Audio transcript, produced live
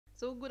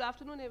So good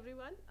afternoon,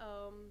 everyone.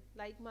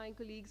 Like my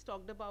colleagues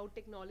talked about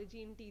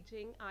technology in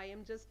teaching, I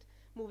am just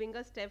moving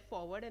a step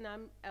forward and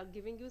I'm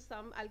giving you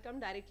some, I'll come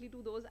directly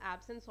to those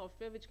apps and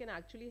software which can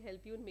actually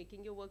help you in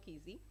making your work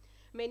easy.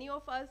 Many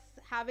of us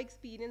have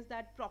experienced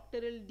that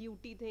proctoral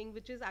duty thing,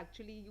 which is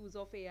actually use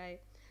of AI.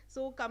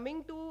 So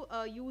coming to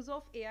use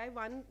of AI,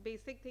 one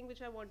basic thing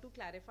which I want to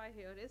clarify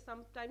here is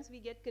sometimes we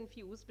get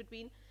confused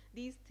between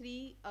these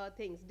three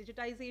things: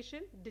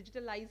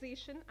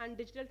 digitalization, and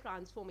digital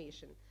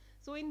transformation.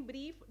 So in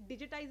brief,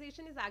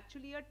 digitization is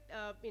actually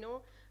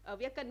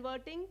we are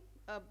converting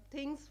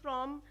things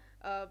from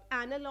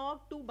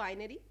analog to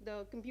binary,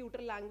 the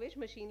computer language,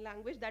 machine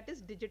language, that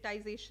is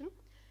digitization.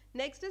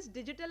 Next is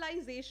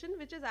digitalization,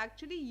 which is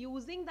actually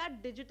using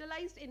that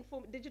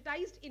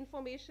digitized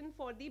information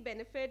for the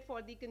benefit,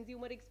 for the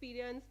consumer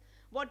experience,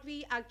 what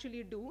we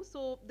actually do.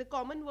 So the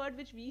common word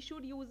which we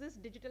should use is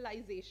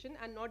digitalization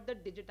and not the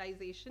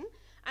digitization.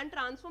 And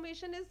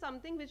transformation is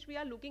something which we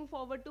are looking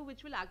forward to,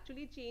 which will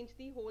actually change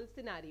the whole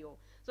scenario.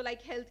 So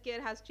like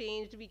healthcare has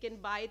changed, we can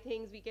buy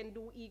things, we can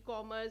do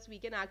e-commerce, we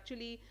can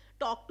actually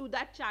talk to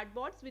that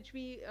chatbots which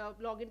we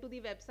log into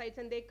the websites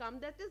and they come.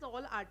 That is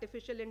all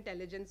artificial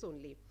intelligence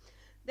only.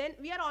 Then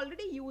we are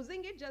already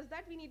using it, just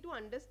that we need to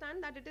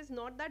understand that it is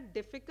not that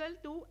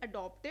difficult to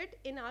adopt it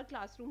in our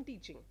classroom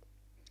teaching.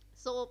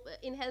 So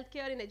in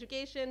healthcare, in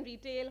education,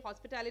 retail,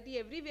 hospitality,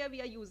 everywhere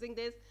we are using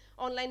this: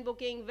 online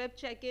booking, web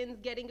check-ins,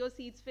 getting your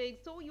seats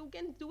fixed. So you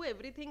can do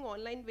everything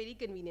online very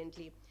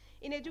conveniently.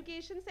 In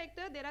education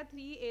sector, there are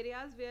three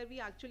areas where we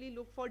actually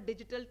look for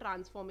digital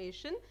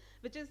transformation,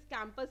 which is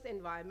campus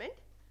environment,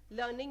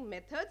 learning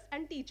methods,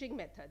 and teaching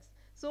methods.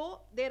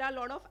 So there are a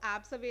lot of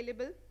apps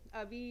available.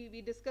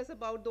 We discuss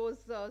about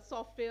those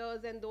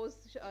softwares and those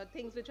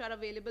things which are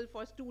available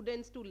for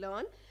students to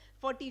learn,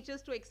 for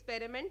teachers to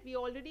experiment. We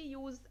already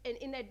use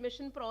in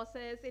admission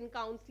process, in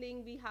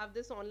counseling, we have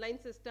this online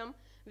system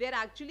where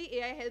actually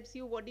AI helps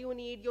you, what do you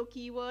need, your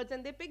keywords,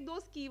 and they pick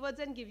those keywords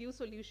and give you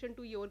solution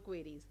to your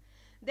queries.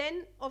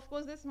 Then of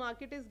course this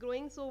market is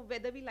growing, so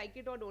whether we like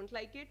it or don't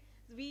like it,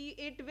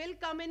 it will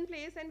come in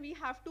place and we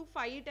have to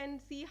fight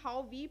and see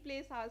how we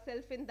place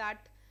ourselves in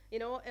that,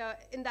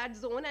 in that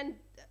zone, and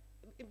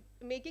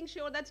making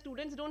sure that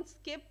students don't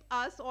skip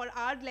us or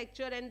our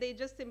lecture and they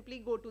just simply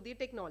go to the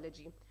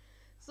technology.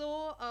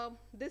 So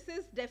this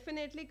is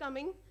definitely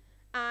coming,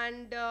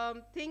 and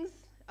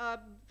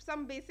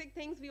some basic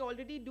things we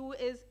already do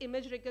is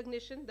image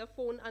recognition, the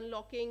phone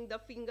unlocking, the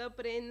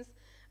fingerprints.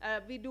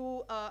 We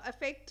do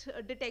effect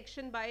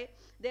detection by,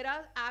 there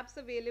are apps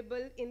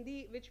available in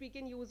the which we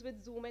can use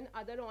with Zoom and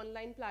other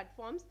online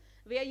platforms,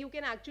 where you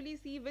can actually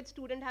see which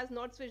student has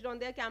not switched on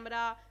their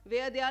camera,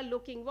 where they are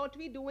looking. What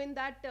we do in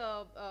that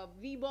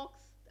VBox,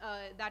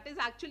 that is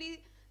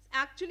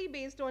actually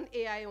based on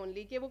AI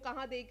only, कि वो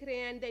कहाँ देख रहे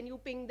हैं, and then you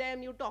ping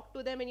them, you talk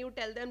to them and you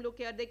tell them, look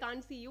here, they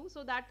can't see you.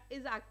 So that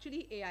is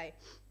actually AI.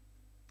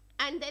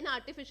 And then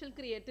artificial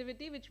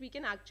creativity, which we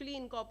can actually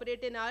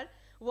incorporate in our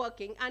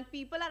working, and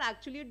people are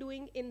actually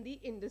doing in the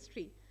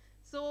industry.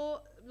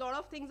 So a lot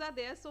of things are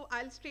there. So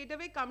I'll straight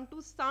away come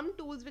to some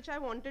tools which I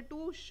wanted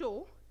to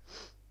show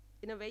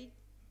in a way.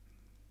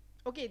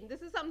 Okay,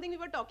 this is something we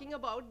were talking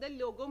about, the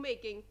logo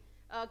making,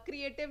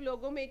 creative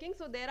logo making.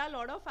 So there are a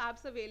lot of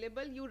apps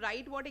available. You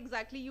write what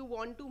exactly you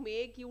want to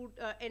make, you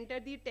enter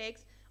the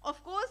text.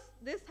 Of course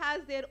this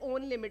has their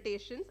own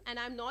limitations, and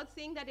I'm not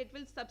saying that it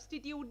will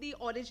substitute the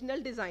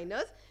original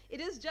designers.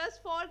 It is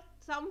just for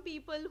some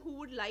people who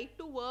would like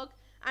to work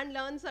and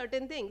learn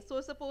certain things.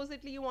 So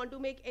supposedly you want to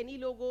make any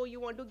logo,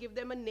 you want to give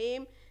them a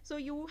name, so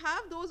you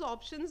have those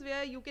options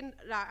where you can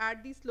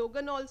add the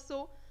slogan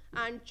also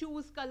and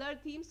choose color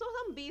theme. So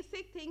some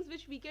basic things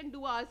which we can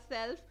do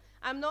ourselves.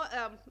 I'm not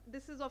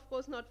this is of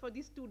course not for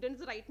the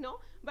students right now,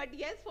 but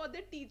yes, for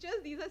the teachers,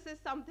 these are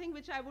something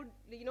which I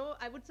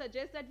would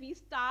suggest that we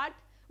start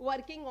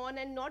working on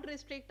and not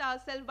restrict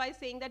ourselves by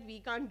saying that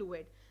we can't do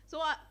it.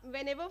 So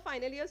whenever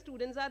final year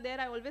students are there,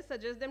 I always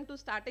suggest them to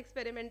start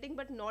experimenting,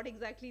 but not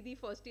exactly the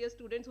first year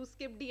students who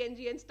skip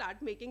DNG and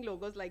start making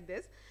logos like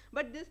this.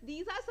 But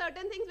these are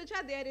certain things which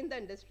are there in the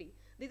industry.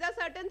 These are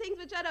certain things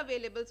which are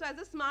available. So as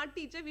a smart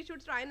teacher, we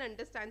should try and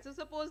understand. So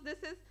suppose this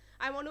is,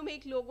 I want to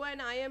make logo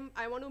and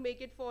I want to make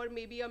it for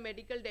maybe a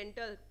medical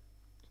dental.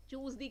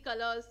 Choose the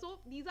colors. So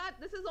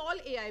this is all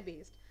AI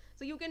based.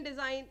 So you can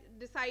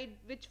decide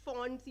which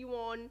fonts you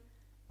want.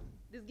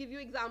 This give you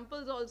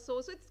examples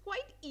also. So it's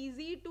quite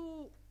easy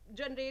to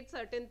generate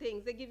certain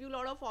things. They give you a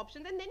lot of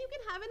options, and then you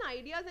can have an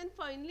ideas and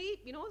finally,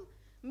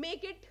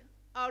 make it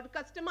or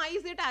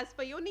customize it as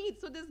per your needs.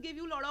 So this give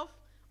you a lot of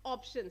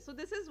options. So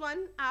this is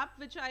one app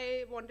which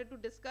I wanted to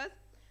discuss.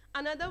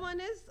 Another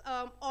one is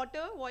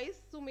Otter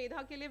Voice. So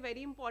Medha ke liye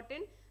very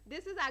important.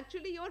 This is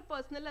actually your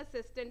personal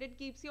assistant. It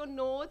keeps your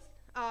notes.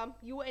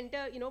 You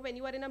enter, when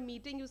you are in a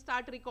meeting, you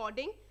start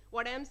recording.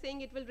 What I am saying,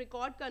 it will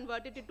record,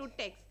 convert it into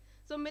text.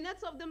 So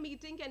minutes of the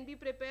meeting can be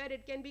prepared.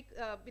 It can be,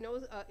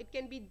 it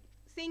can be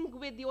synced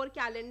with your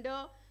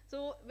calendar.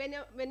 So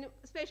when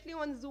especially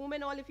on Zoom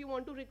and all, if you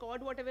want to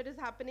record whatever is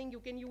happening, you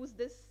can use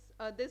this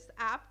this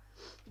app.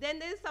 Then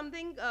there is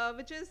something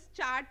which is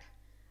chat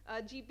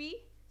GP.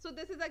 So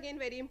this is again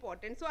very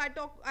important. So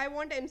I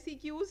want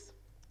MCQs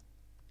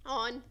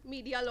on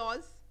media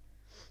laws,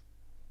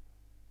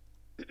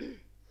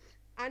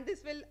 and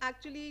this will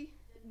actually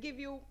give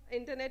you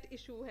internet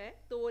issue है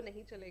तो वो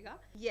नहीं चलेगा.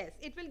 Yes,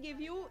 it will give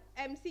you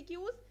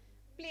MCQs,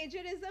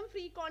 plagiarism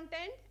free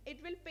content.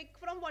 It will pick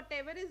from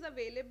whatever is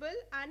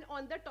available and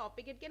on the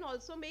topic. It can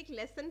also make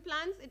lesson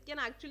plans. It can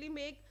actually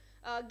make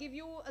give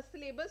you a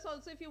syllabus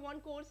also if you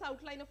want course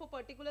outline of a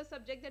particular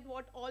subject, that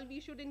what all we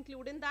should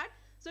include in that.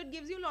 So it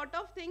gives you a lot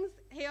of things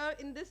here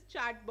in this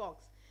chat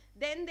box.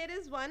 Then there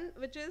is one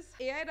which is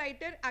AI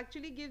writer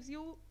actually gives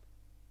you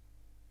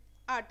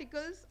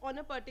articles on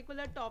a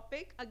particular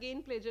topic,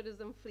 again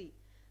plagiarism free.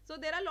 So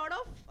there are a lot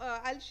of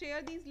I'll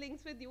share these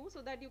links with you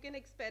so that you can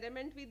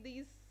experiment with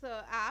these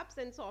apps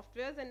and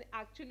softwares and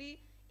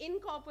actually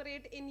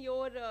incorporate in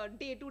your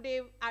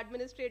day-to-day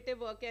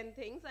administrative work and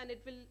things, and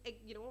it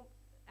will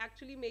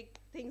actually make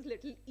things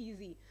little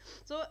easy.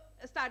 So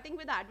starting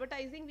with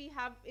advertising, we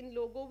have in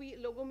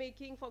logo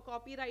making, for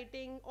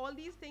copywriting, all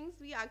these things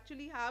we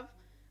actually have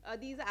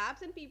these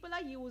apps, and people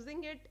are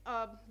using it.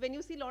 When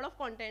you see a lot of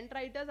content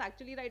writers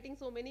actually writing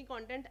so many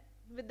content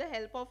with the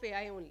help of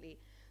AI only.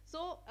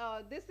 So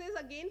this is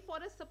again for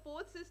a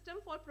support system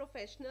for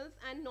professionals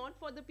and not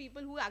for the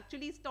people who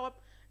actually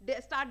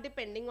start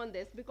depending on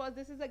this, because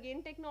this is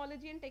again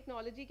technology, and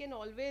technology can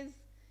always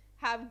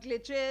have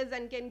glitches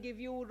and can give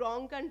you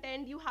wrong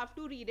content. You have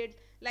to read it.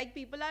 Like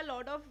people are a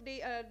lot of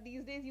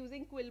these days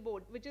using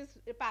Quillboard, which is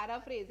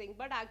paraphrasing,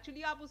 but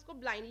actually आप उसको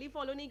blindly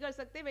follow नहीं कर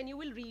सकते. When you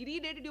will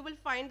reread it, you will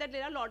find that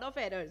there are a lot of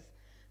errors.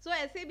 So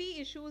ऐसे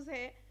भी issues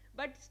हैं,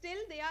 but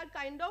still they are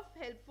kind of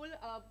helpful.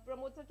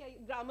 Promote sir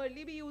क्या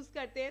Grammarly भी use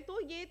करते हैं,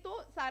 तो ये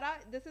तो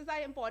सारा this is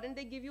important.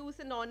 They give you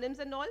synonyms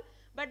and all,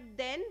 but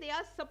then they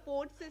are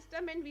support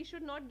system and we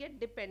should not get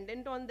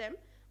dependent on them.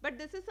 But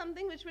this is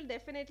something which will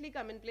definitely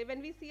come in play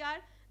when we see our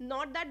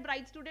not that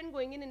bright student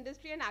going in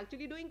industry and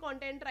actually doing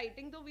content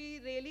writing. So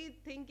we really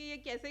think कि ये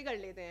कैसे कर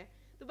लेते हैं.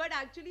 So but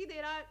actually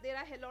there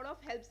are a lot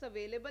of helps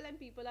available and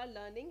people are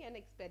learning and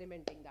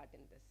experimenting that in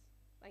this.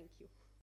 Thank you.